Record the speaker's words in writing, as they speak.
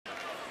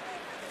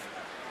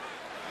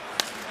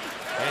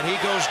And he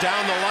goes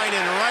down the line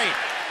and right.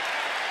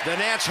 The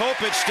Nats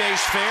hope it stays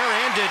fair,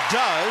 and it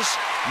does.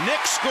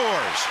 Nick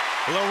scores.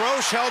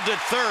 LaRoche held it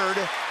third.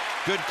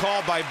 Good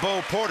call by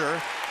Bo Porter.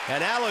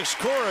 And Alex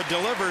Cora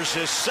delivers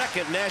his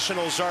second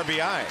Nationals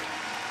RBI.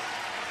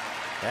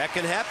 That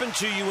can happen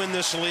to you in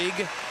this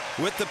league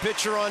with the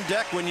pitcher on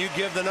deck when you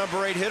give the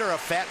number 8 hitter a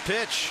fat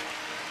pitch.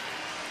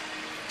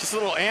 Just a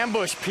little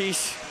ambush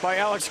piece by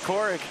Alex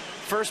Cora.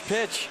 First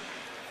pitch.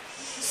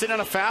 Sitting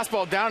on a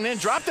fastball down and in.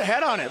 Drop the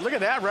head on it. Look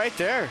at that right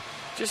there.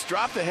 Just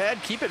drop the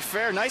head. Keep it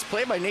fair. Nice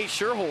play by Nate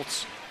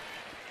Scherholtz.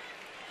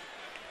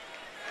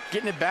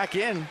 Getting it back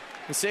in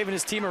and saving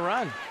his team a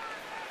run.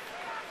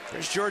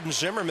 There's Jordan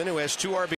Zimmerman, who has 2 RBIs.